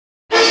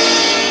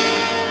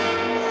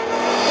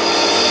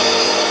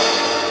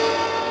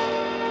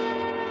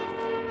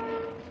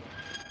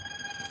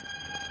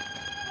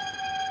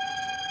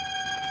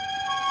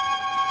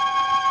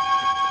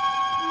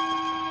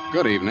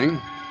Good evening.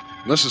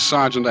 This is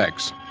Sergeant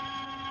X.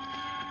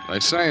 They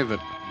say that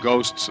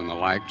ghosts and the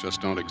like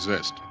just don't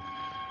exist.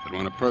 That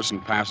when a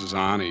person passes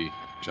on, he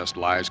just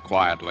lies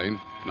quietly,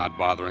 not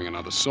bothering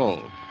another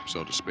soul,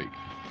 so to speak.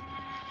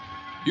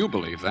 You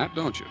believe that,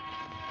 don't you?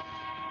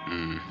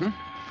 Mm-hmm.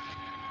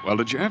 Well,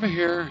 did you ever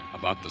hear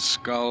about the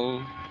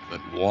skull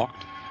that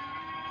walked?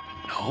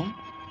 No?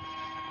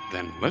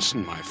 Then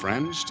listen, my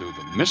friends, to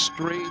the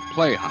Mystery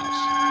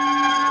Playhouse.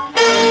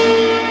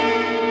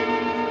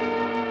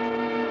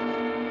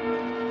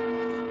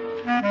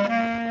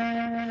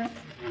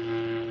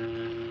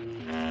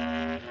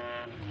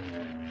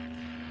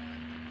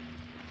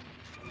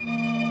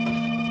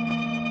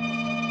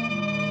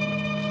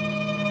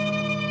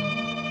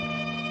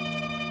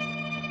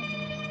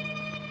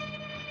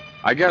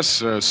 I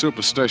guess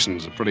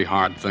superstition's a pretty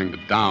hard thing to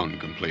down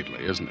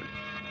completely, isn't it?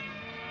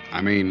 I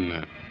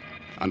mean,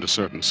 under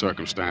certain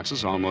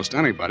circumstances, almost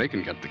anybody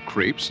can get the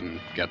creeps and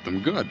get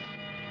them good.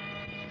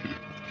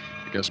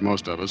 I guess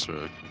most of us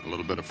are a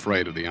little bit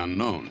afraid of the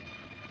unknown.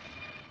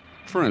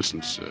 For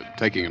instance,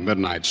 taking a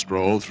midnight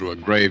stroll through a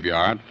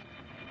graveyard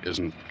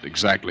isn't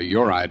exactly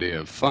your idea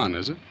of fun,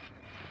 is it?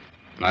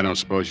 And I don't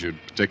suppose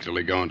you'd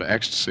particularly go into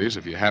ecstasies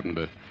if you happen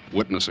to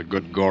witness a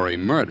good gory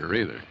murder,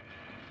 either.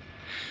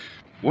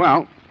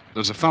 Well,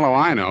 there's a fellow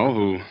I know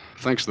who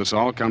thinks this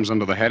all comes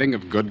under the heading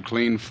of good,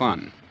 clean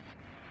fun.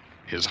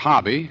 His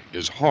hobby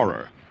is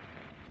horror,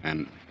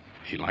 and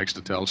he likes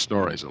to tell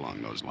stories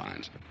along those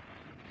lines.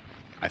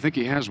 I think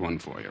he has one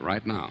for you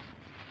right now.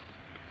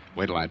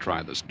 Wait till I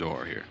try this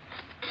door here.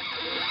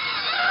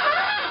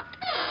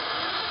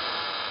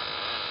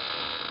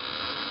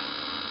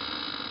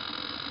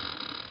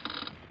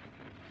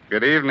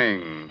 Good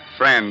evening,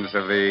 friends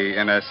of the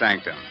Inner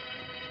Sanctum.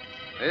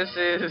 This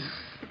is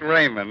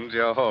Raymond,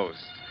 your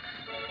host.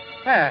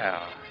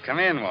 Well, come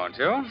in, won't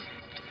you?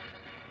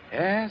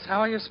 Yes, how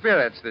are your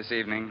spirits this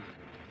evening?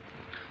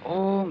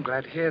 Oh, I'm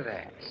glad to hear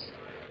that.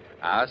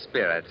 Our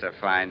spirits are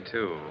fine,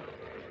 too.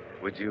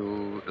 Would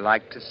you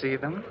like to see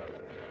them?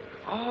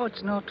 Oh,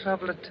 it's no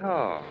trouble at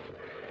all.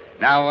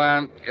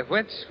 Now,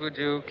 which would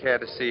you care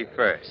to see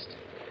first?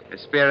 The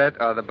spirit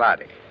or the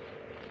body?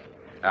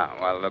 Oh,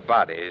 well, the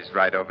body is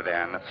right over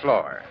there on the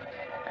floor.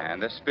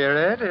 And the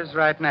spirit is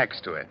right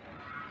next to it.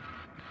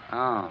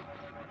 Oh,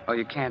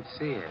 you can't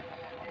see it.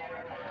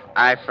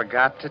 I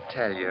forgot to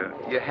tell you,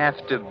 you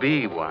have to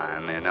be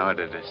one in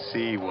order to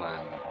see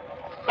one.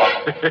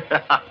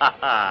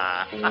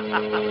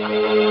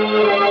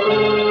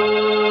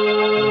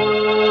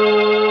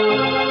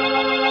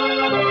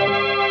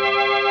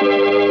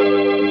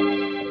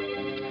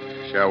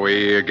 Shall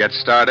we get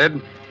started?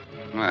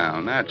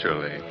 Well,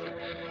 naturally.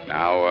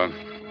 Now,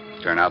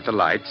 turn out the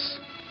lights.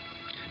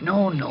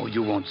 No,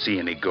 you won't see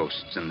any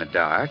ghosts in the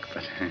dark,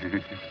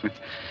 but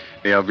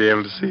they'll be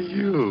able to see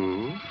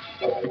you.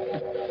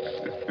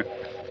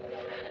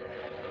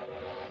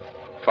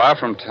 Far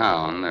from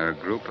town, there are a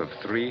group of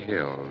 3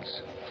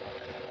 hills.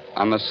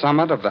 On the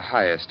summit of the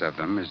highest of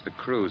them is the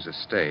Cruz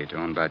estate,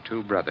 owned by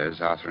 2 brothers,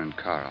 Arthur and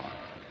Carl.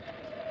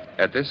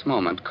 At this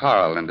moment,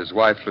 Carl and his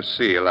wife,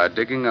 Lucille, are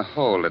digging a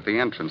hole at the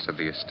entrance of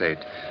the estate,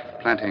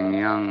 planting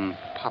young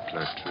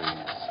poplar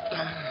trees.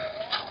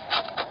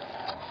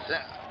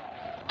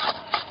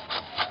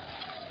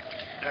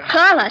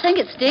 Carl, I think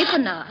it's deep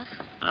enough.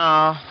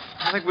 Oh,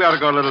 I think we ought to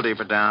go a little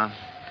deeper down.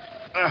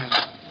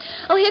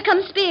 Oh, here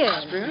comes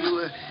Spears.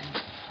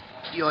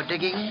 You're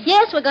digging?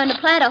 Yes, we're going to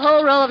plant a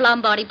whole row of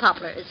Lombardy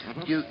poplars.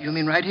 You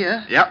mean right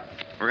here? Yep.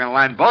 We're going to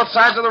line both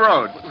sides of the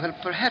road. Well,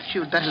 perhaps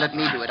you'd better let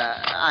me do it.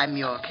 I'm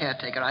your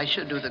caretaker. I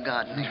should do the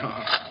gardening.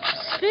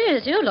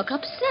 Spears, you look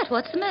upset.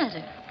 What's the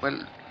matter? Well,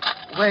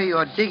 where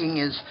you're digging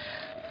is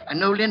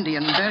an old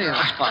Indian burial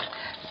spot.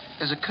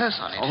 There's a curse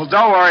on it. Oh,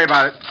 don't worry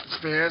about it,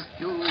 Spears.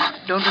 You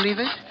don't believe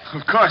it?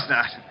 Of course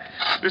not.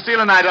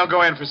 Lucille and I don't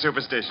go in for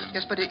superstition.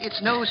 Yes, but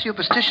it's no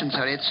superstition,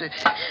 sir. It's...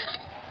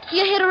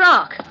 You hit a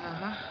rock.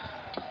 Uh-huh.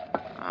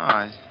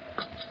 Oh,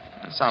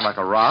 that sounds like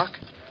a rock.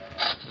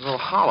 It's a little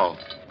hollow.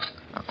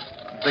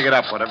 Dig it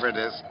up, whatever it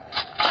is.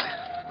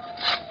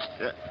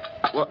 Yeah.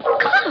 What?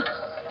 Carl!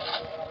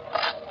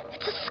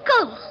 It's a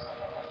skull.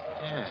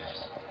 Yes.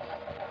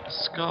 A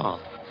skull.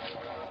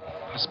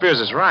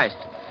 Spears is right.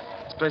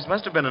 This place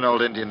must have been an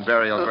old Indian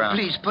burial ground.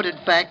 Please put it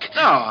back.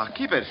 No,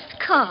 keep it.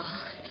 Carl,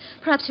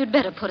 perhaps you'd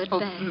better put it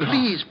back.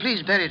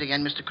 Please bury it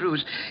again, Mr.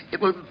 Cruz.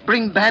 It will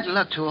bring bad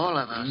luck to all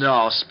of us.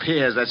 No,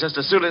 Spears, that's just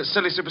a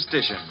silly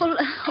superstition. Well,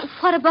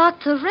 what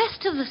about the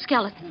rest of the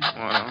skeleton?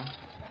 Well,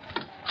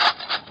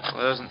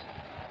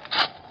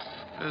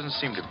 there doesn't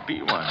seem to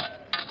be one.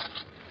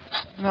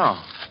 No,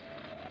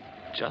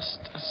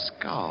 just a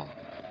skull.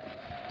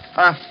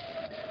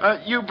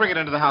 You bring it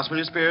into the house, will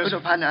you, Spears?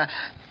 But,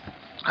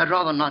 I'd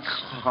rather not.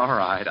 All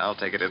right, I'll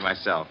take it in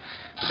myself.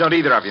 But don't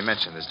either of you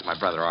mention this to my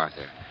brother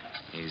Arthur.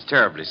 He's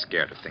terribly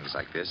scared of things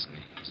like this, and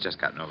he's just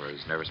gotten over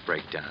his nervous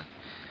breakdown.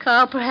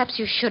 Carl, perhaps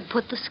you should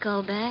put the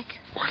skull back.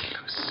 Well,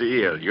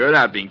 Lucille, you're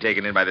not being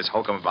taken in by this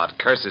hokum about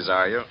curses,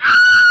 are you?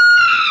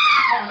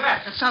 Oh,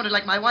 that sounded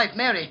like my wife,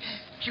 Mary.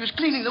 She was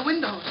cleaning the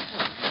windows.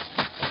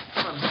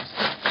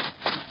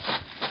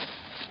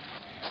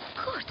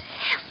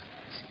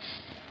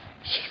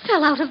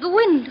 fell out of the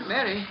window.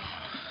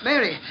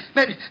 Mary.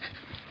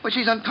 Well,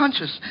 she's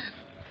unconscious.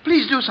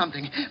 Please do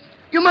something.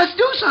 You must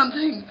do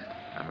something.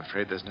 I'm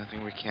afraid there's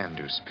nothing we can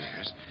do,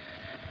 Spears.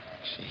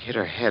 She hit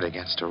her head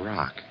against a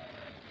rock.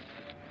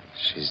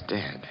 She's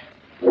dead.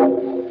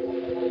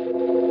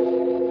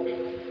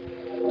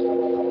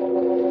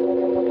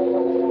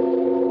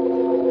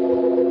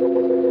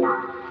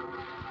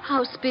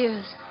 How's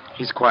Spears?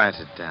 He's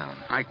quieted down.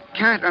 I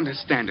can't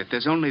understand it.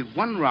 There's only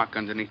one rock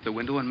underneath the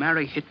window, and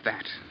Mary hit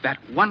that. That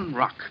one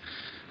rock.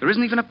 There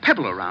isn't even a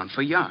pebble around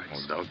for yards.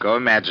 Well, don't go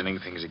imagining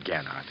things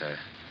again, Arthur.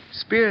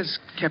 Spears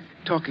kept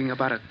talking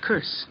about a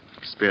curse.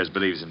 Spears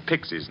believes in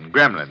pixies and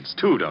gremlins,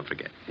 too, don't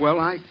forget. Well,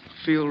 I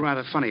feel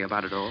rather funny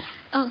about it all.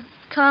 Oh,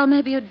 Carl,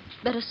 maybe you'd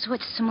better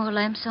switch some more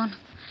lamps on.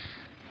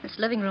 This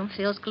living room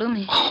feels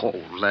gloomy. Oh,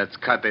 let's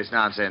cut this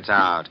nonsense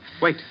out.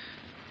 Wait.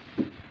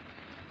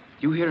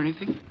 You hear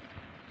anything?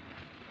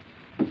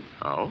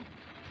 Oh?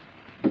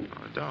 Oh,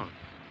 I don't.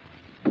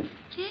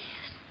 Yes.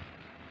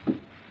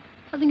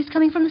 I think it's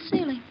coming from the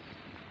ceiling.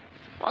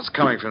 What's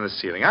coming from the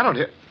ceiling? I don't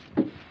hear...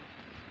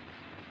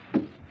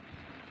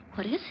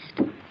 What is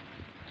it?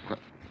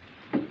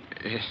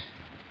 It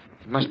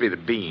must be the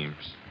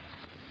beams.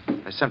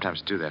 They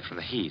sometimes do that from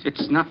the heat.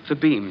 It's not the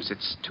beams.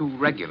 It's too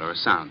regular a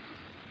sound.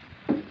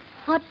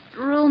 What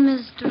room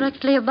is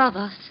directly above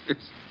us?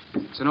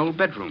 It's an old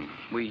bedroom.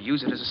 We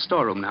use it as a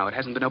storeroom now. It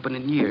hasn't been open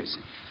in years.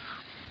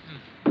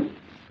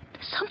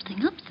 There's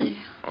something up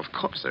there. Of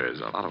course there is.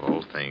 A lot of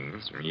old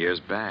things from years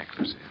back,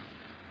 Lucille.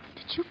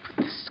 Did you put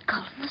the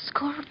skull in the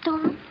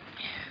storeroom?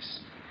 Yes,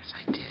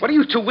 I did. What are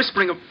you two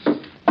whispering of?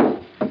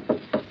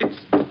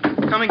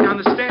 It's coming down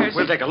the stairs.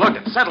 We'll take a look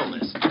and settle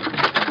this.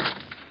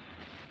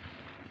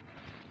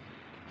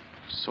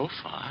 So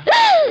far.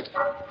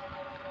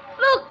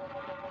 Look!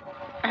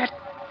 At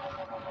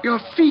your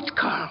feet,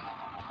 Carl.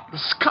 The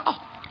skull.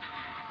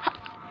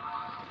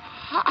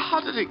 How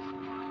did it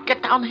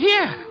get down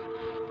here?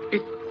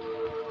 It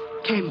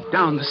came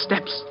down the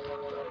steps.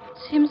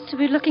 Seems to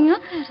be looking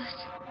up at us.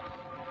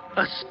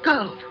 A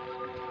skull.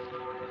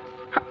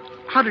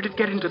 How did it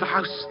get into the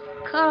house?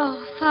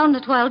 Carl found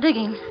it while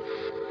digging.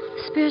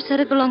 Spears said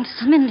it belonged to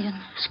some Indian.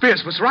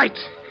 Spears was right.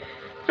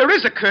 There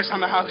is a curse on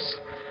the house.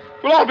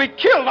 We'll all be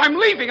killed. I'm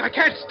leaving. I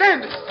can't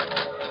stand it.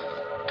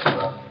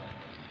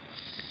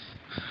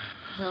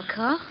 Well,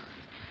 Carl,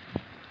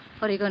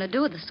 what are you going to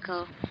do with the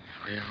skull?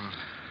 Well,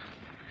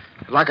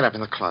 lock it up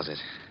in the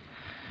closet.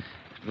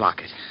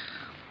 Lock it.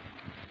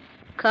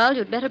 Carl,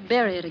 you'd better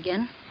bury it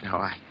again.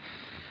 No,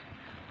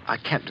 I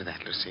can't do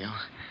that, Lucille.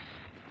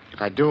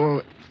 If I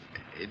do,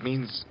 it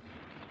means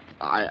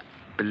I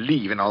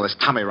believe in all this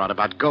tommy-rot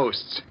about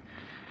ghosts.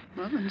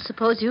 Well, then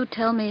suppose you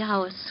tell me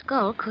how a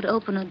skull could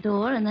open a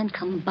door and then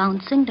come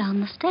bouncing down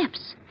the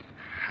steps.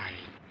 I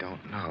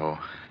don't know.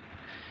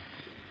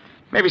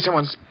 Maybe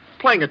someone's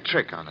playing a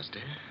trick on us,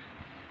 dear.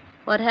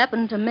 What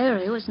happened to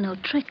Mary was no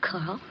trick,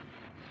 Carl.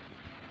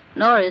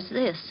 Nor is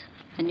this,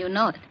 and you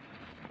know it.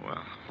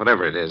 Well,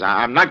 whatever it is,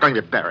 I'm not going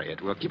to bury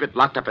it. We'll keep it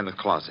locked up in the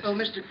closet. Oh,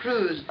 Mr.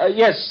 Cruz.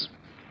 Yes.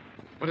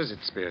 What is it,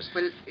 Spears?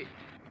 Well,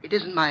 it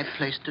isn't my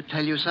place to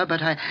tell you, sir,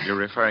 but I... You're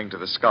referring to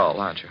the skull,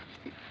 aren't you?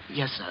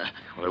 Yes, sir.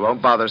 Well, it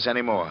won't bother us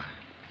anymore.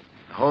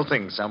 The whole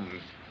thing's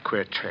some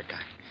queer trick.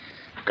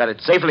 I've got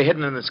it safely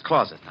hidden in this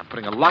closet. I'm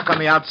putting a lock on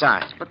the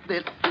outside. But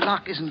the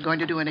lock isn't going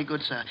to do any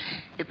good, sir.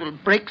 It will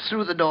break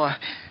through the door,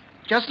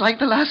 just like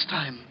the last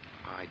time.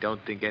 I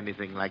don't think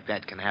anything like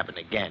that can happen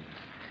again.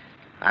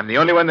 I'm the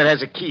only one that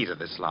has a key to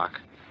this lock.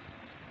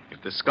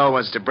 If the skull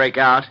wants to break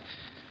out,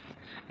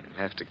 you'll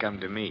have to come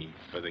to me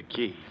for the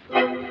key.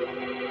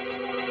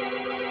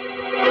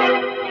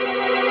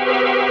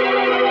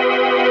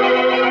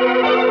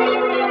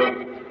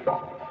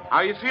 How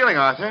are you feeling,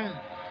 Arthur?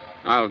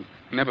 I'll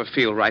never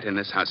feel right in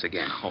this house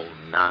again. Oh,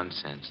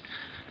 nonsense.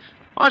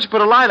 Why don't you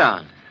put a light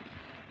on?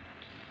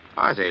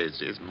 Arthur,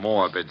 it's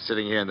morbid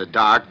sitting here in the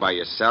dark by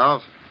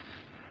yourself.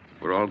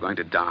 We're all going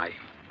to die.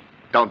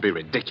 Don't be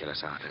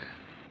ridiculous, Arthur.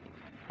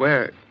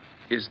 Where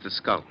is the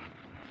skull?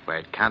 Where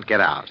it can't get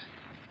out.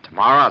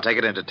 Tomorrow I'll take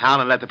it into town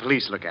and let the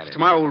police look at it.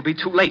 Tomorrow will be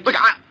too late. Look,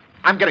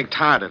 I'm getting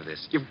tired of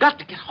this. You've got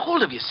to get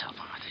hold of yourself,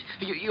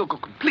 Arthur. You'll go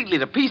completely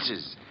to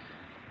pieces.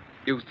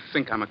 You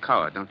think I'm a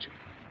coward, don't you?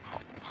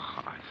 Oh,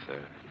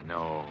 Arthur,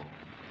 no.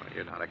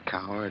 You're not a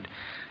coward.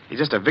 You're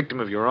just a victim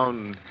of your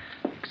own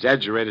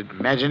exaggerated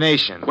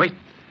imagination. Wait.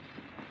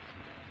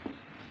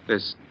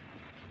 There's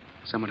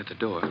someone at the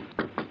door.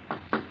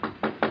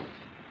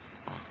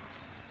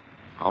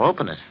 I'll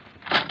open it.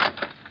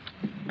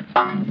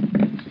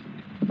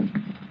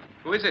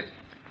 Who is it?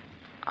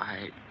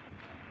 I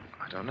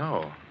don't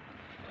know.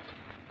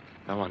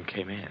 No one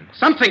came in.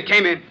 Something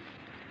came in.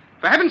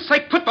 For heaven's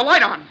sake, put the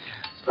light on.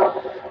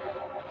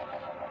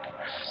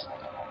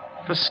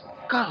 The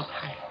skull.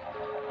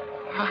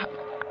 I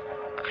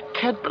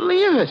can't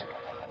believe it.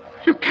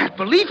 You can't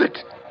believe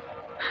it.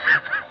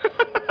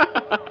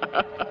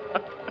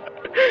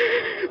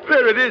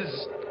 There it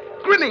is,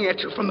 grinning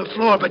at you from the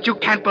floor, but you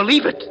can't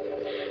believe it.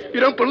 You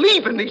don't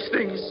believe in these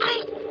things.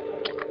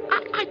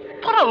 I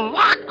put a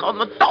lock on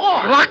the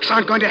door. Locks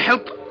aren't going to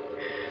help.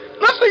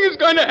 Nothing is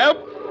going to help.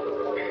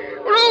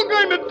 We're all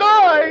going to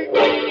die.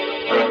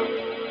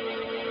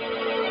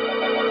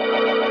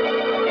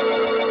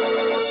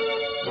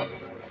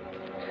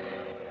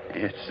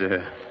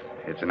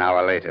 It's an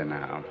hour later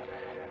now.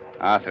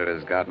 Arthur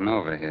has gotten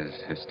over his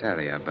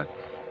hysteria, but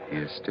he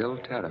is still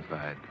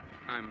terrified.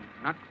 I'm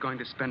not going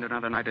to spend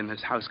another night in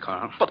this house,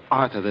 Carl. But,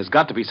 Arthur, there's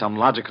got to be some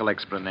logical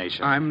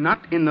explanation. I'm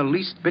not in the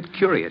least bit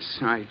curious.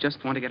 I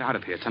just want to get out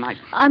of here tonight.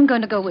 I'm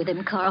going to go with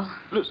him, Carl.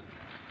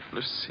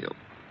 Lucille.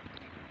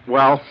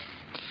 Well,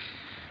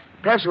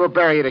 perhaps we'll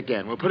bury it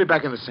again. We'll put it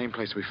back in the same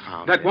place we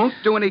found it. That won't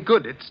do any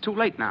good. It's too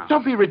late now.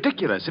 Don't be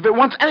ridiculous. If it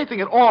wants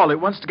anything at all, it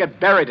wants to get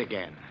buried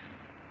again.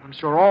 I'm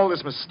sure all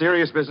this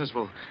mysterious business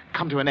will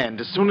come to an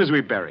end as soon as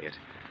we bury it.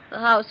 The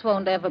house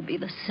won't ever be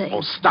the same. Oh,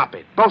 stop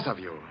it, both of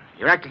you.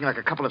 You're acting like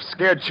a couple of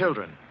scared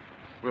children.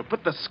 We'll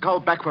put the skull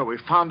back where we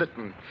found it,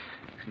 and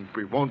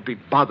we won't be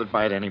bothered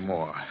by it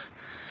anymore.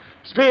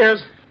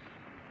 Spears!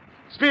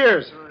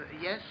 Spears!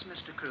 Yes,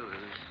 Mr. Cruz.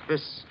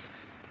 This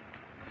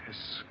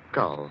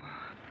skull.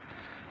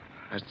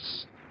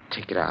 Let's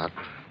take it out,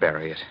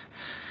 bury it.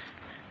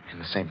 In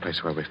the same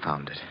place where we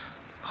found it.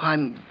 Oh,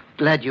 I'm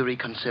glad you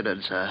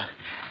reconsidered, sir.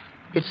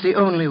 It's the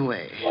only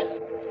way.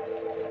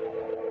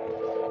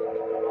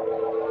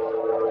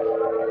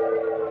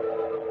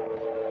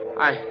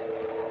 I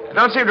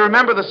don't seem to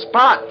remember the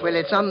spot. Well,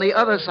 it's on the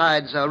other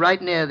side, sir,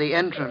 right near the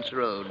entrance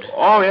road.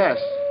 Oh, yes.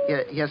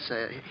 Yes,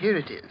 sir. Here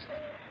it is.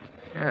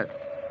 Yeah.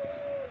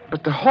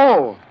 But the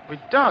hole we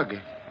dug,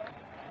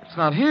 it's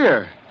not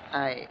here.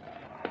 I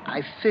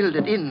filled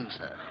it in,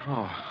 sir.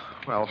 Oh,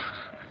 well,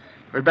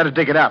 we'd better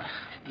dig it up.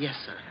 Yes,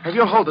 sir. If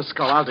you'll hold the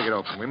skull, I'll dig it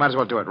open. We might as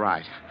well do it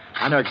right.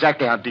 I know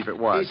exactly how deep it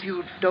was. If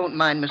you don't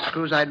mind, Mr.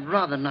 Cruz, I'd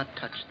rather not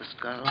touch the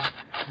skull.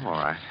 All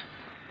right.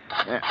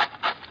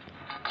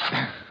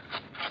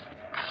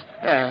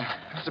 Yeah,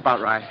 that's about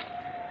right.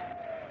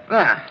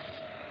 There.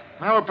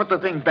 Now we'll put the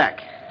thing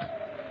back.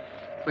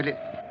 Well,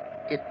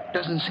 it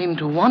doesn't seem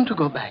to want to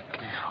go back.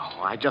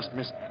 Oh, I just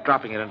missed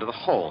dropping it into the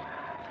hole.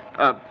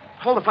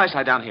 Hold the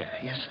flashlight down here.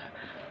 Yes,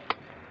 sir.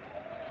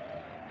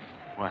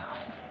 Well,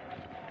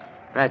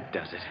 that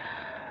does it.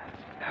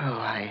 Oh,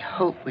 I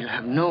hope we'll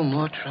have no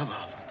more trouble.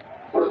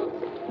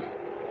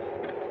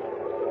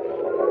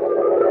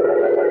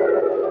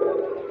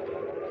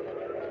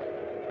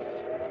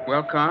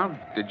 Well, Carl,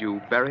 did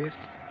you bury it?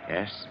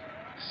 Yes,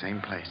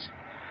 same place.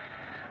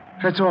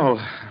 That's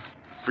all.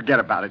 Forget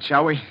about it,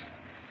 shall we?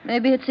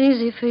 Maybe it's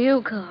easy for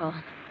you, Carl.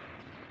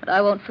 But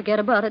I won't forget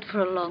about it for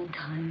a long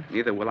time.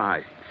 Neither will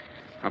I.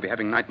 I'll be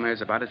having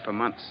nightmares about it for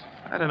months.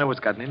 I don't know what's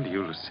gotten into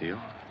you, Lucille.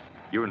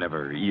 You were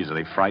never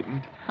easily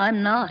frightened.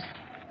 I'm not.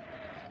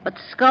 But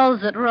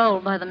skulls that roll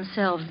by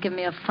themselves give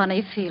me a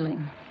funny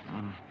feeling.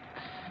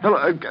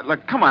 Now,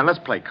 look, come on, let's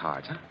play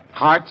cards, huh?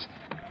 Hearts?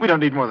 We don't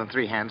need more than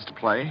 3 hands to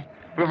play.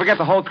 We'll forget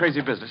the whole crazy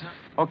business, huh?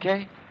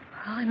 Okay?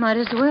 Well, I might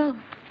as well.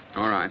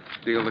 All right.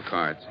 Deal the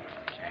cards.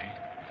 Okay.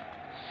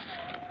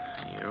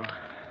 You.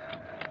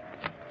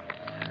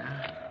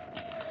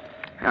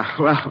 Yeah,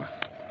 well,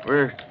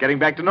 we're getting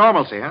back to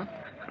normalcy, huh?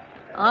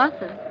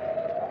 Arthur,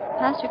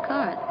 pass your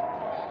card.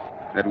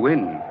 That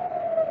wind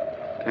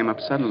came up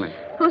suddenly.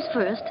 Who's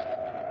first?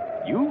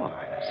 You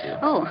are, Lucille.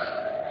 Oh,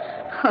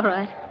 all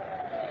right.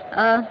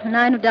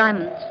 9 of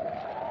diamonds.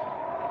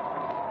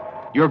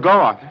 Your go,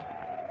 Arthur.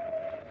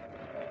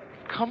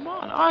 Come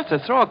on, Arthur,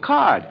 throw a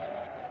card.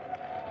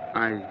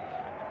 I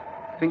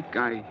think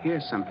I hear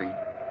something.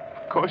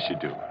 Of course you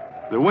do.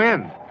 The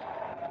wind.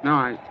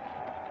 No,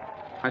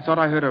 I thought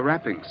I heard a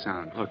rapping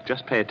sound. Look,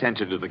 just pay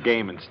attention to the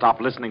game and stop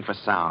listening for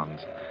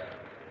sounds.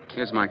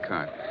 Here's my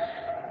card.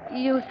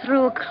 You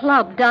threw a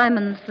club,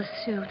 diamonds the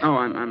suit. Oh,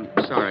 I'm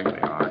sorry.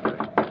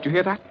 Did you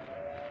hear that?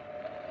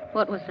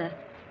 What was that?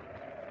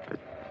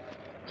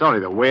 It's only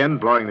the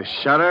wind blowing the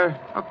shutter.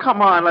 Oh,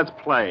 come on, let's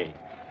play.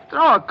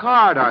 Throw a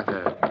card,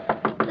 Arthur.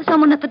 There's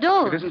someone at the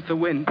door. It isn't the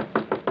wind.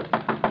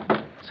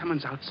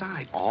 Someone's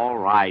outside. All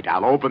right,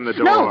 I'll open the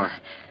door.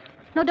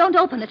 No, don't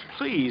open it.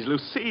 Please,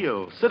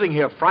 Lucille. Sitting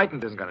here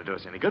frightened isn't going to do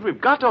us any good. We've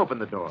got to open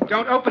the door.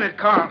 Don't open it,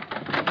 Carl.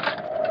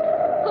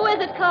 Who is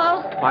it,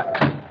 Carl? What?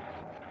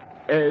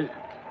 It's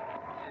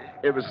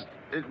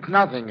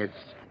nothing. It's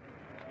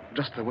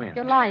just the wind.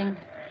 You're lying.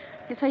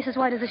 Your face is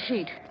white as a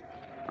sheet.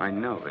 I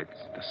know. It's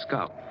the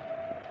skull.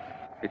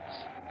 It's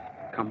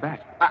come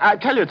back. I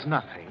tell you, it's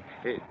nothing.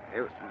 It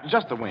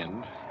just the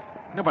wind.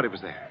 Nobody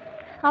was there.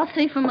 I'll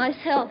see for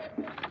myself.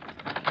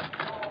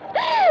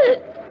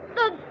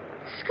 The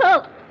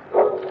skull.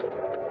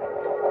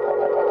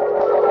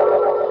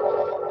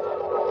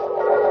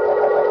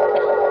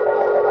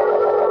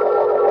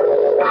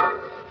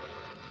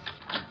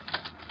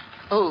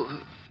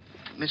 Oh,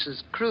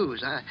 Mrs.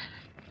 Cruz, I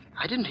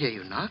didn't hear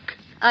you knock.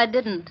 I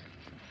didn't.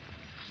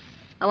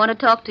 I want to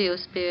talk to you,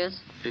 Spears.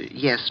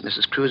 Yes,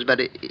 Mrs. Cruz, but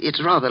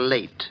it's rather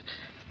late.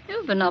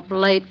 You've been up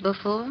late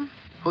before.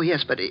 Oh,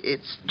 yes, but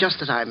it's just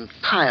that I'm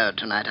tired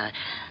tonight.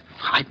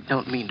 I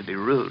don't mean to be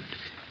rude.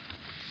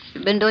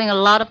 You've been doing a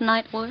lot of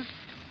night work?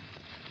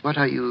 What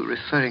are you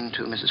referring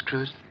to, Mrs.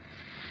 Cruz?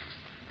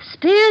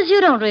 Spears,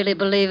 you don't really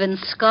believe in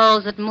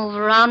skulls that move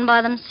around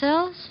by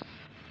themselves,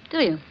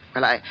 do you?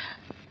 Well,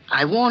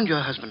 I warned your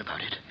husband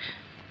about it.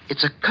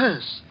 It's a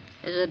curse.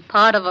 Is it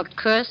part of a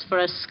curse for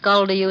a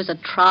skull to use a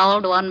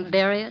trowel to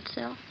unbury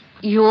itself?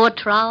 Your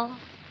trowel?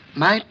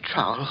 My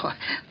trowel?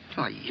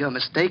 Oh, you're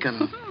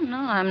mistaken. No,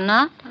 I'm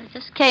not. I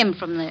just came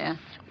from there.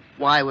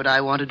 Why would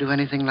I want to do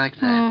anything like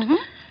that? Mm-hmm.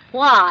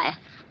 Why?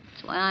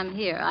 That's why I'm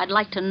here. I'd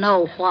like to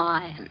know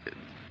why.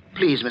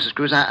 Please, Mrs.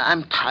 Cruz,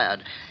 I'm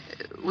tired.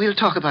 We'll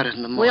talk about it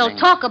in the morning. We'll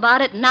talk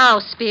about it now,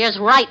 Spears,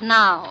 right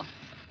now.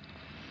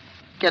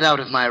 Get out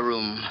of my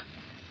room.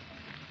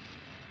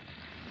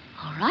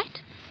 All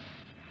right.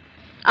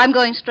 I'm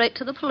going straight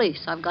to the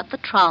police. I've got the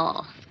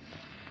trowel.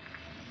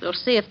 We'll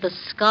see if the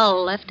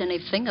skull left any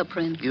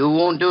fingerprints. You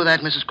won't do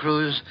that, Mrs.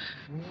 Cruz.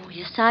 Oh,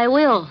 yes, I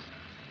will.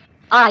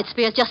 All right,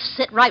 Spears, just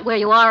sit right where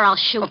you are or I'll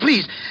shoot. Oh,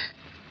 please.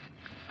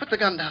 Put the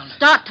gun down.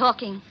 Start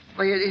talking.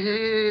 Why,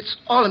 it's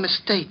all a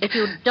mistake. If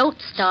you don't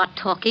start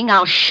talking,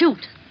 I'll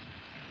shoot.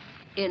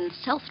 In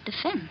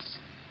self-defense.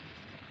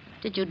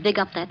 Did you dig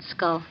up that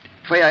skull?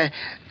 Why,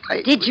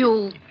 I... Did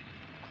you?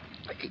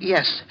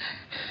 Yes.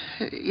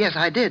 Yes,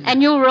 I did.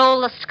 And you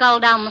rolled the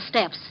skull down the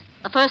steps.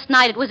 The first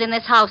night it was in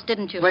this house,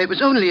 didn't you? Well, it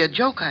was only a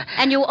joke.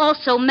 And you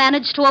also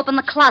managed to open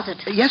the closet.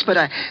 Yes, but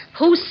I...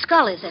 Whose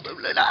skull is it?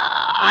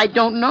 I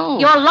don't know.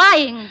 You're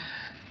lying.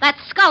 That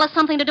skull has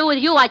something to do with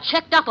you. I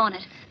checked up on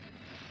it.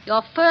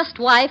 Your first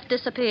wife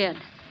disappeared.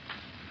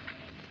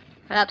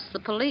 Perhaps the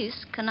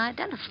police can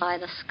identify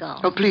the skull.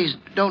 Oh, please,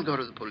 don't go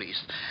to the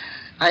police.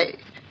 Well,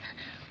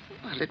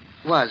 it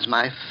was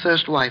my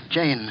first wife,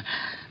 Jane.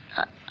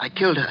 I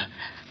killed her.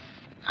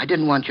 I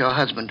didn't want your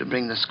husband to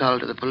bring the skull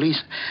to the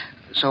police,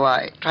 so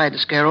I tried to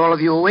scare all of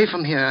you away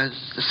from here as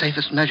the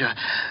safest measure.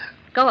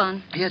 Go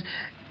on. Yes.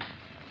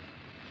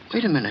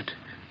 Wait a minute.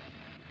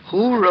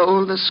 Who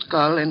rolled the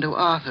skull into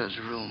Arthur's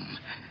room?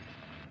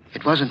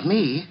 It wasn't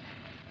me.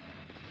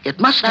 It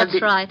must have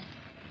been... That's right.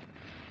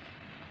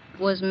 It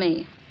was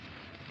me.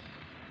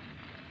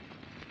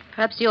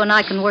 Perhaps you and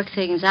I can work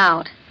things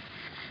out.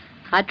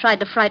 I tried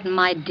to frighten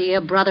my dear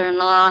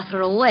brother-in-law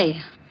Arthur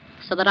away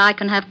so that I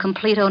can have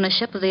complete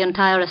ownership of the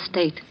entire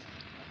estate.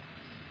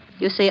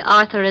 You see,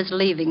 Arthur is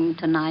leaving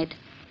tonight.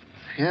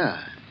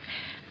 Yeah.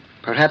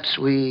 Perhaps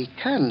we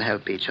can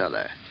help each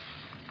other.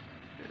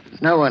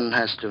 No one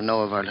has to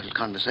know of our little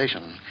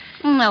conversation.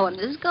 No one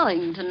is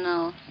going to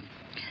know.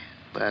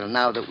 Well,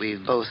 now that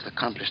we've both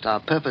accomplished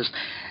our purpose,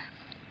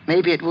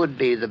 maybe it would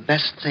be the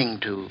best thing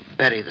to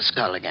bury the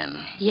skull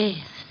again. Yes.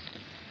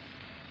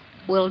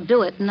 We'll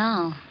do it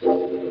now.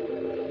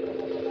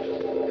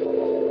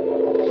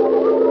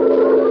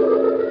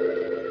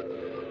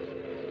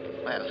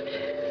 Well,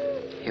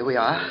 here we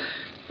are.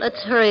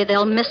 Let's hurry.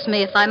 They'll miss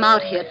me if I'm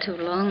out here too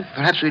long.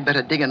 Perhaps we'd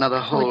better dig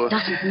another hole. Oh, it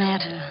doesn't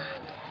matter.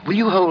 Will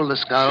you hold the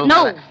skull?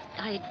 No,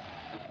 I'd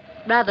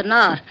rather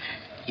not.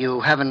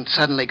 You haven't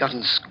suddenly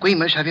gotten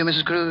squeamish, have you,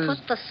 Mrs. Cruz?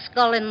 Put the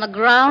skull in the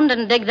ground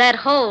and dig that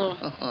hole.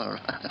 Oh, all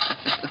right.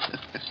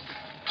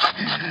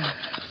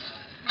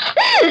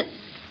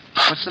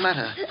 What's the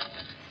matter?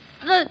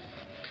 The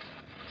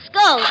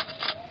skull.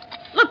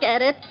 Look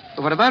at it.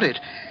 What about it?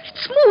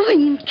 It's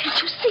moving.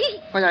 Can't you see?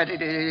 Well,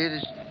 it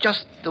is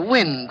just the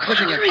wind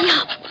pushing it. Hurry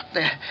up.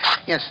 There.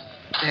 Yes,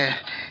 there.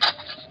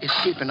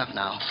 It's deep enough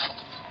now.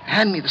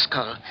 Hand me the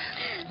skull.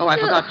 Oh, I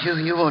forgot.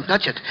 You won't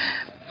touch it.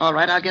 All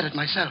right, I'll get it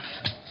myself.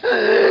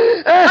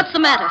 What's the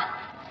matter?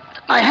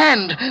 My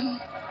hand.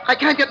 I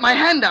can't get my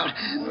hand out.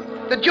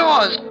 The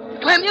jaws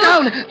clamped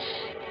down.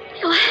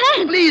 Your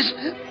hand. Please,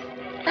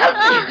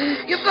 help me.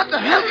 You've got to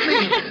help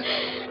me.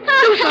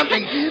 Do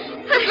something.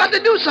 You've got to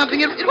do something.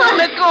 It won't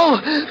let go.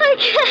 I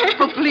can't.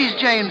 Oh, please,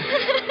 Jane.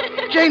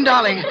 Jane,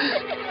 darling.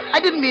 I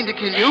didn't mean to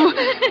kill you.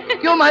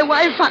 You're my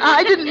wife.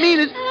 I didn't mean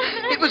it.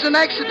 It was an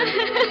accident.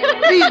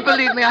 Please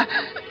believe me.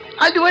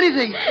 I'll do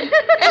anything.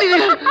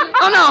 Anything.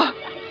 Oh, no.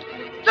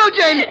 No,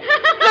 Jane. No.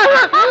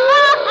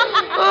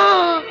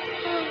 Oh.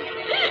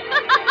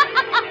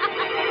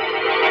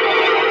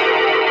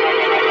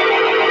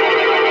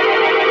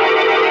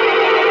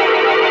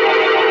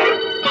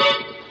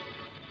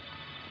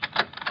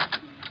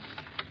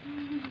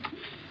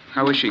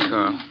 How is she,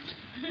 Carl?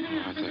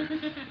 Arthur,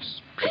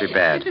 it's pretty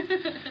bad.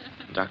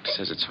 The doctor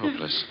says it's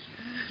hopeless.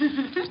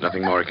 There's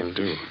nothing more he can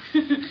do.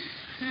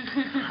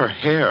 Her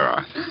hair,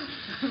 Arthur,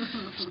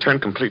 it's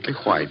turned completely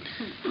white.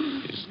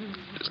 She's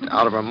just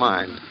out of her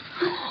mind.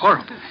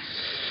 Horrible.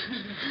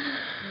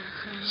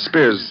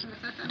 Spears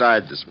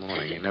died this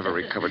morning. He never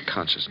recovered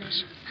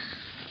consciousness.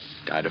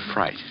 Died of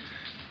fright.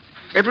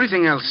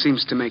 Everything else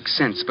seems to make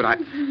sense, but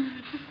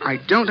I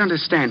don't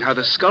understand how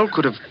the skull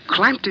could have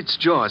clamped its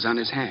jaws on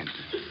his hand.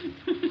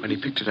 When he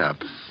picked it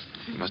up,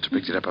 he must have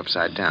picked it up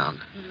upside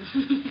down.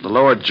 The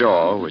lower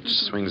jaw, which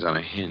swings on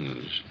a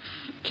hinge,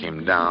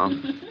 came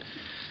down.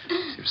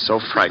 He was so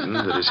frightened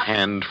that his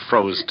hand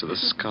froze to the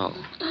skull.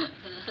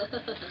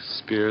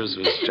 Spears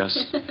was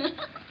just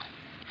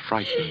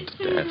frightened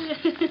to death.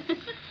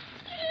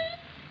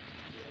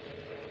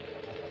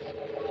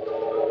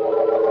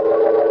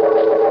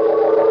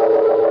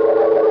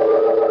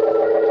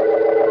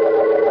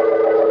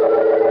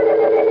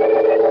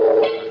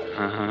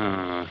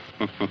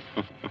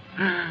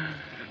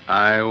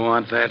 I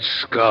want that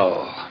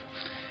skull.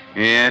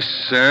 Yes,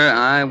 sir,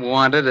 I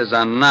want it as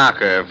a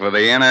knocker for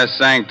the inner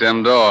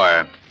sanctum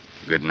door.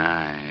 Good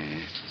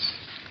night.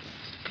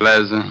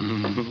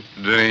 Pleasant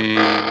dreams.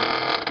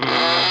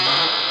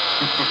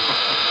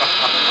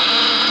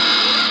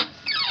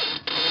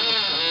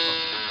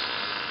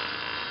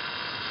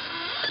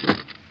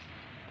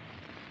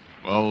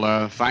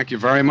 Well, thank you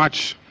very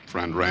much,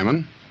 friend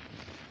Raymond.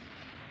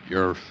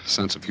 Your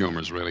sense of humor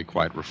is really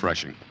quite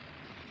refreshing.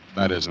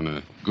 That is, in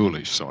a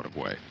ghoulish sort of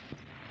way.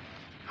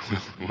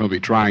 We'll be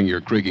trying your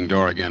creaking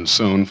door again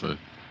soon for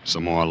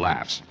some more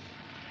laughs.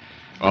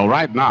 Well,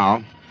 right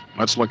now,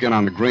 let's look in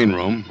on the green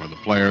room where the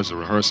players are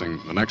rehearsing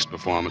the next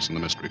performance in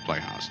the Mystery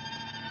Playhouse.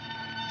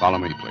 Follow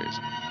me, please.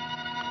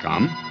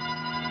 Come.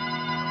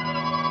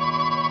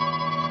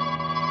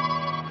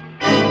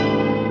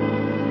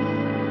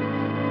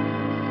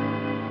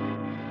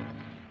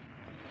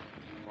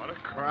 What a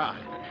crowd.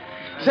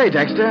 Say,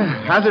 Dexter,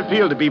 how's it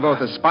feel to be both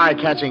a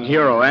spy-catching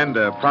hero and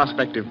a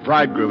prospective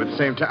bridegroom at the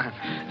same time?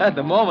 At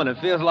the moment, it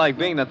feels like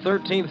being the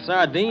 13th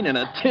sardine in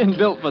a tin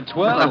built for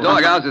 12. The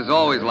doghouse is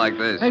always like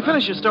this. Hey,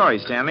 finish your story,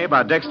 Stanley,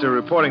 about Dexter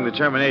reporting the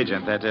German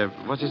agent, that,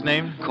 what's his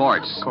name?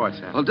 Quartz. Quartz,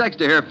 huh? Well,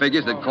 Dexter here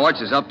figures that Quartz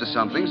is up to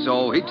something,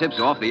 so he tips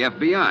off the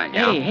FBI.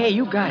 Hey,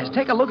 you guys,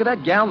 take a look at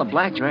that gal in the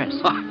black dress.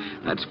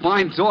 That's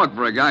fine talk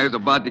for a guy who's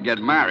about to get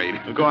married.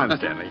 Well, go on,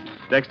 Stanley.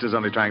 Dexter's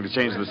only trying to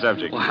change the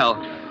subject. Well,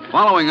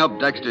 following up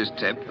Dexter's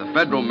tip, the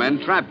federal men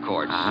trapped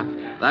Quartz. Uh-huh.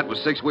 That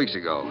was 6 weeks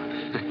ago.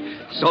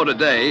 So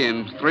today,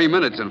 in 3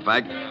 minutes, in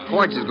fact,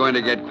 Quartz is going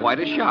to get quite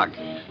a shock.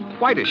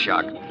 Quite a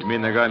shock. You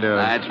mean they're going to...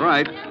 That's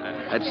right.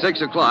 At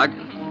 6 o'clock,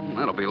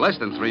 that'll be less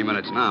than 3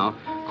 minutes now,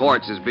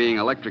 Quartz is being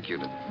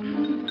electrocuted.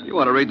 You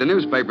ought to read the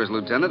newspapers,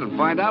 Lieutenant, and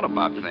find out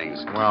about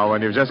things. Well,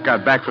 when you've just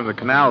got back from the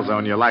canal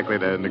zone, you're likely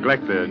to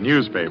neglect the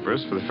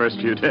newspapers for the first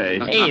few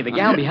days. Hey, the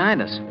gal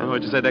behind us.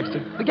 What'd you say,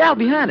 Dexter? The gal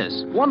behind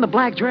us. One in the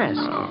black dress.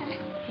 Oh.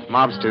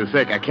 Mob's too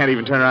thick. I can't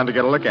even turn around to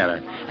get a look at her.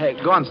 Hey,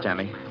 go on,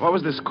 Stanley. What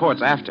was this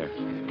Quartz after?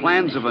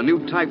 Plans of a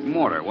new type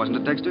mortar, wasn't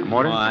it, Dexter?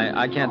 Mortar? Oh,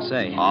 I can't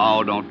say.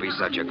 Oh, don't be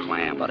such a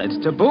clam. But it's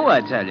taboo,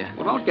 I tell you.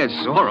 Well, don't get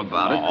sore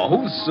about it. Oh,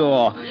 who's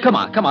sore? Come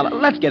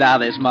on. Let's get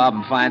out of this mob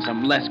and find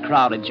some less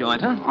crowded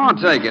joint, huh? Oh,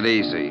 take it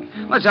easy.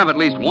 Let's have at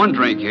least one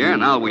drink here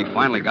now we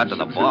finally got to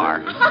the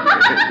bar.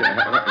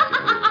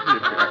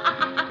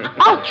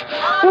 Ouch!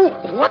 Oh,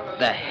 what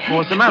the heck?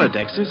 What's the matter,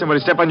 Dexter?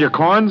 Somebody step on your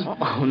corns?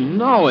 Oh,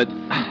 no, it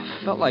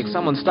felt like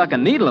someone stuck a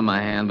needle in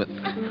my hand, but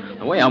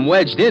the way I'm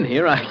wedged in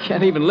here, I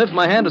can't even lift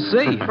my hand to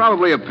see.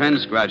 Probably a pen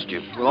scratched you,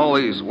 with all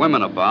these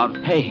women about.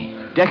 Hey,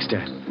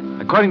 Dexter,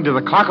 according to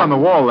the clock on the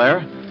wall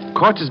there,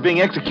 Quartz is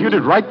being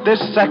executed right this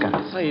second.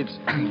 Say, it's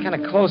kind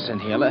of close in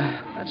here.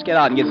 Let's get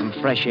out and get some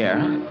fresh air,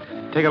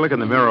 huh? Take a look in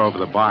the mirror over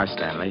the bar,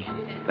 Stanley.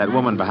 That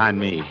woman behind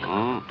me.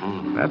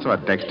 Uh-uh. That's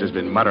what Dexter's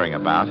been muttering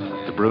about.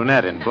 The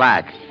brunette in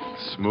black.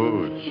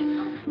 Smooth.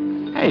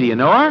 Hey, do you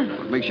know her?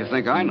 What makes you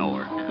think I know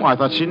her? Well, I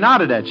thought she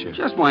nodded at you.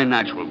 Just my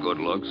natural good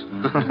looks.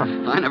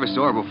 I never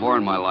saw her before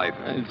in my life.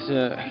 It's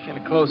kind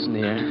of close in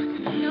here.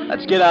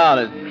 Let's get out.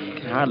 I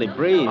can hardly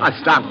breathe. Oh,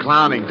 stop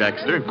clowning,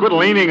 Dexter. Quit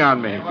leaning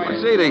on me.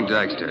 What's eating,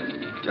 Dexter?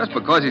 Just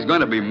because he's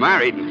going to be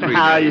married in 3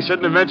 days. You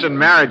shouldn't have mentioned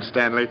marriage,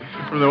 Stanley.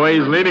 From the way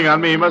he's leaning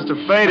on me, he must have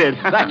fainted.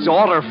 That's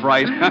alder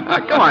fright.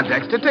 Come on,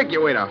 Dexter. Take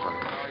your weight off him.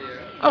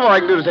 All I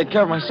can do is take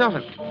care of myself.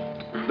 And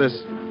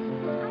this...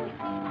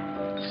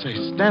 Say,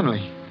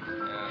 Stanley,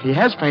 he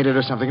has fainted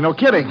or something. No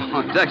kidding.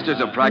 Oh, Dexter's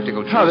a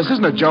practical joke. No, this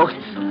isn't a joke.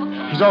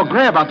 He's all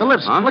gray about the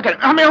lips. Huh? Look at him.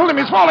 I mean, hold him.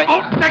 He's falling.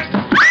 Oh,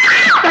 Dexter!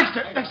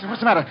 Dexter,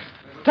 what's the matter?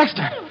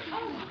 Dexter!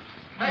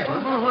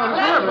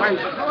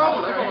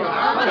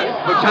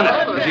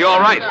 Lieutenant, is he all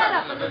right?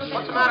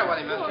 What's the matter with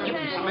him? You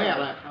can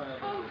smell it.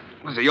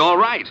 Is he all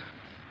right?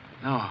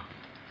 No,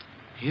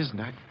 he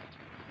isn't.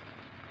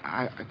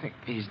 I think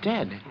he's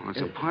dead. Oh, it's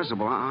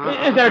impossible.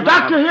 Is there a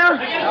doctor here?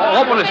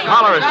 Open his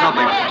collar or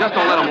something, just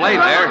don't let him lay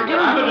there. Come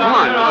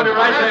on. Oh,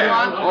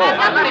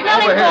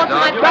 over here,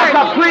 Doc. Back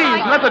up,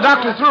 please. Let the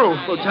doctor through.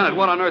 Lieutenant,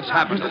 what on earth's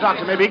happened? Where's the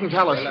doctor? Maybe he can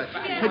tell us.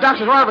 Hey,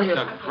 doctor, go over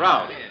here.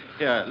 Crowd.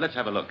 Here, let's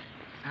have a look.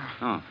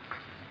 Oh.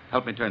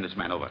 Help me turn this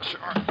man over.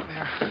 Sure.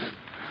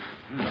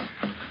 There.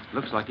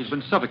 Looks like he's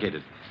been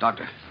suffocated.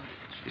 Doctor,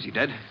 is he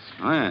dead?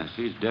 Oh, yes,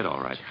 he's dead, all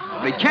right.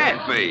 He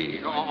can't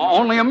be.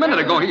 Only a minute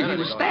ago, he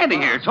was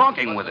standing here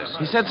talking with us.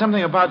 He said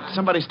something about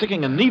somebody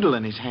sticking a needle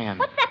in his hand.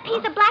 What's that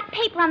piece of black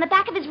paper on the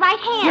back of his right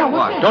hand? Yeah,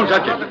 what? Don't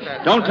touch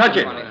it. Don't touch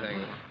it.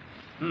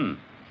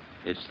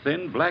 It's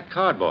thin black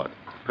cardboard.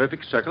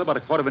 Perfect circle about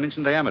 1/4 of an inch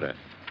in diameter.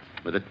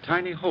 With a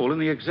tiny hole in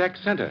the exact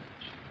center.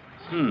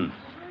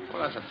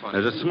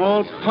 There's a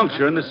small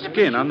puncture in the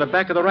skin on the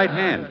back of the right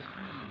hand.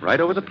 Right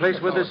over the place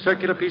where this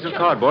circular piece of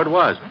cardboard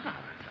was.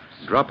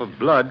 A drop of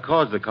blood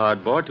caused the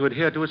cardboard to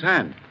adhere to his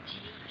hand.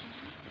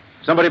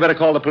 Somebody better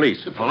call the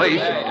police. The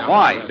police?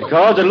 Why?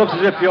 Because it looks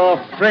as if your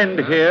friend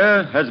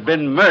here has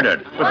been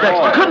murdered. But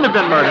Dexter couldn't have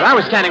been murdered. I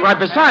was standing right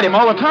beside him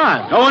all the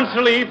time. No one's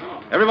to leave.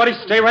 Everybody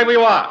stay right where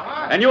you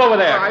are. And you over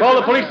there, call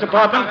the police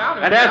department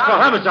and ask for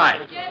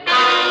homicide.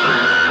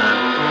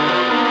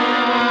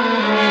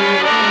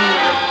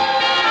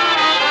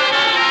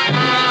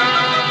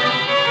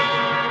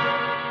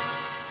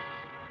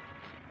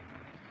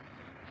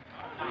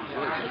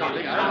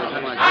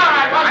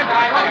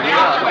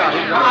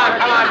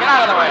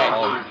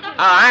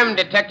 I'm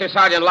Detective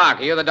Sergeant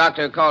Locke. Are you the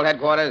doctor who called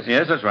headquarters?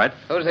 Yes, that's right.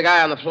 Who's the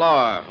guy on the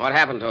floor? What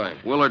happened to him?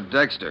 Willard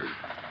Dexter.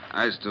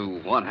 As to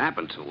what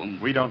happened to him...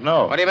 We don't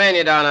know. What do you mean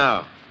you don't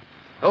know?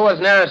 Who was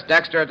nearest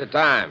Dexter at the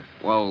time?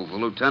 Well, the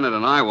lieutenant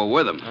and I were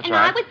with him. And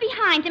I was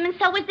behind him, and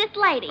so was this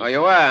lady. Oh,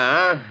 you were,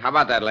 huh? How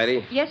about that,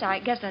 lady? Yes, I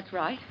guess that's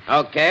right.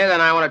 Okay,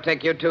 then I want to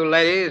take you two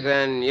ladies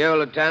and you,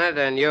 Lieutenant,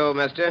 and you,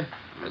 mister,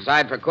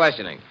 aside for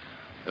questioning.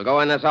 You'll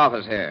go in this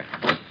office here.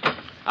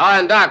 Oh,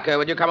 and Doc,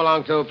 would you come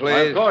along too,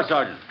 please? Of course,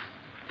 Sergeant.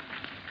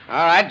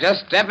 All right,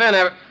 just step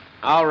in.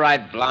 All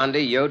right,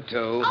 Blondie, you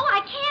too. Oh, I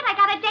can't. I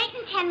got a date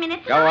in 10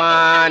 minutes. Go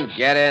on,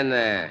 get in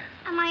there.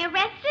 Am I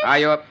arrested? Are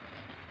you up?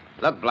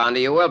 Look,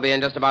 Blondie, you will be in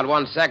just about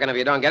 1 second if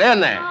you don't get in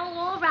there. Oh,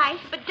 all right.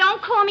 But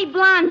don't call me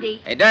Blondie.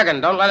 Hey, Durkin,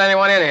 don't let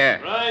anyone in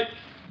here. Right.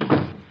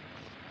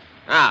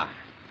 Now,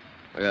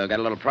 we'll get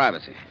a little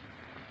privacy.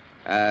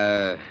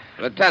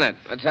 Lieutenant,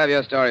 let's have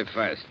your story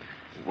first.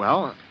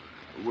 Well,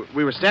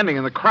 we were standing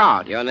in the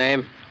crowd. Your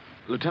name?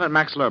 Lieutenant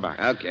Max Lurbach.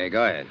 Okay,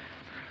 go ahead.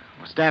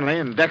 Well, Stanley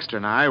and Dexter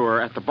and I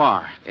were at the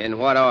bar. In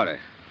what order?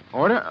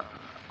 Order?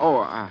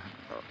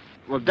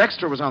 Well,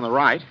 Dexter was on the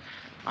right.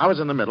 I was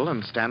in the middle,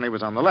 and Stanley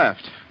was on the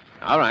left.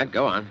 All right,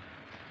 go on.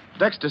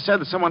 Dexter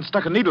said that someone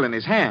stuck a needle in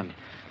his hand.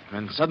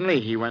 And then suddenly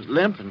he went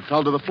limp and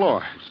fell to the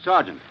floor.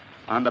 Sergeant,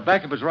 on the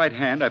back of his right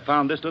hand, I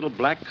found this little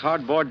black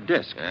cardboard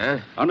disc. Huh?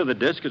 Under the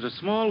disc is a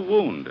small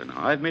wound, and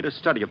I've made a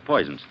study of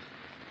poisons.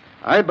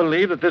 I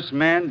believe that this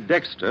man,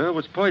 Dexter,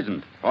 was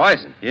poisoned.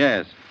 Poison?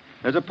 Yes.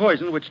 There's a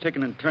poison which,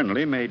 taken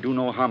internally, may do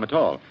no harm at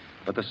all.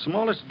 But the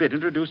smallest bit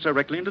introduced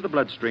directly into the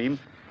bloodstream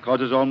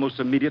causes almost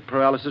immediate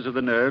paralysis of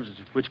the nerves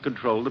which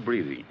control the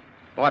breathing.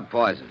 What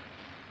poison?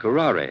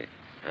 Curare.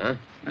 Huh?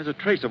 There's a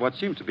trace of what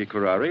seems to be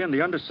curare on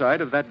the underside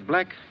of that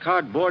black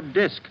cardboard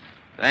disc.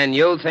 Then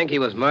you think he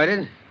was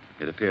murdered?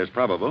 It appears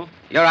probable.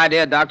 Your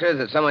idea, Doctor, is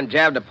that someone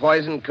jabbed a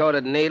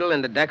poison-coated needle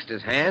into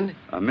Dexter's hand?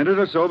 A minute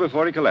or so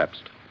before he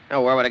collapsed.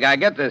 Now, where would a guy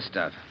get this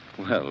stuff?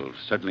 Well,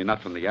 certainly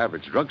not from the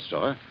average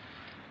drugstore.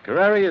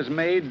 Curare is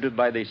made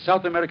by the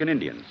South American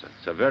Indians.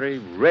 It's a very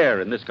rare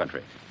in this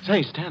country.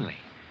 Say, Stanley,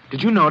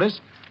 did you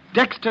notice?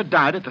 Dexter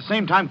died at the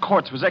same time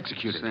Quartz was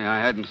executed. Say, I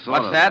hadn't thought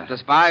What's of that? The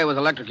spy who was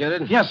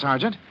electrocuted? Yes,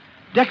 Sergeant.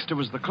 Dexter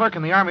was the clerk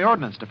in the Army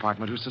Ordnance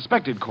Department who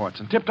suspected Quartz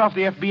and tipped off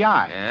the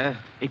FBI. Yeah?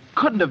 It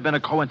couldn't have been a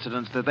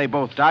coincidence that they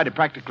both died at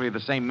practically the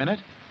same minute.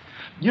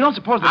 You don't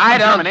suppose that I some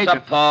don't German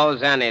agent...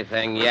 suppose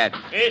anything yet.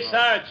 Hey,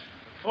 Sarge.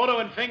 Photo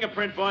and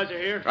fingerprint boys are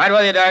here. Right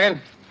with you,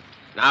 Durgan.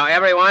 Now,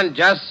 everyone,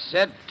 just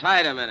sit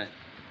tight a minute.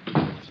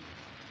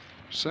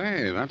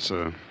 Say, that's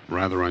a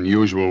rather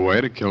unusual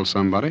way to kill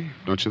somebody,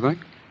 don't you think?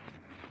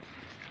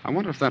 I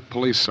wonder if that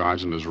police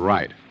sergeant is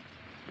right,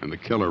 and the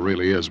killer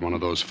really is one of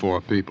those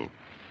four people.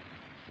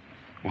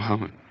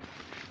 Well,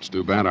 it's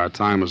too bad our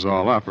time is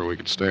all up, or we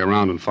could stay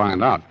around and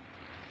find out.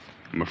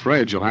 I'm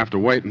afraid you'll have to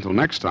wait until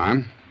next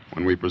time,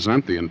 when we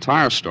present the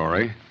entire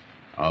story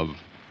of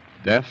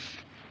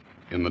Death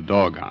in the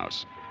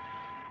Doghouse.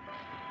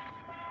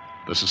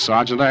 This is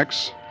Sergeant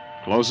X,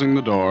 closing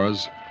the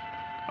doors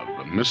of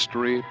the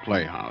Mystery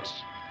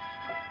Playhouse.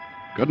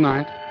 Good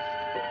night.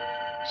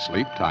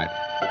 Sleep tight.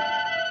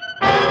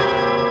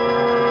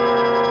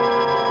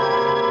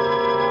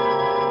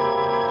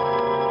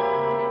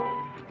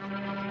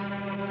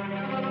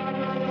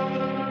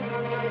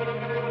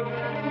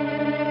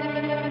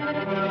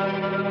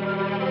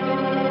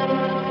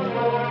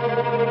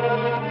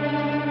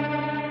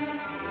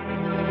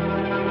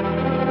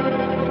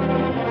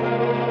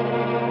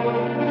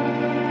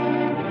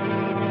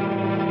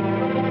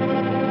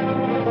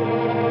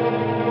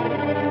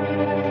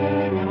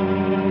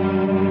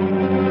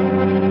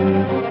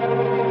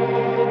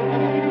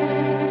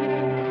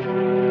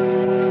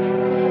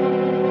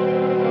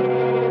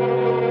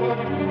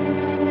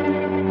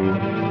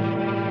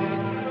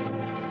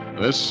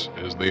 This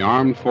is the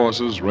Armed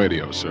Forces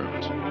Radio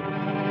Service.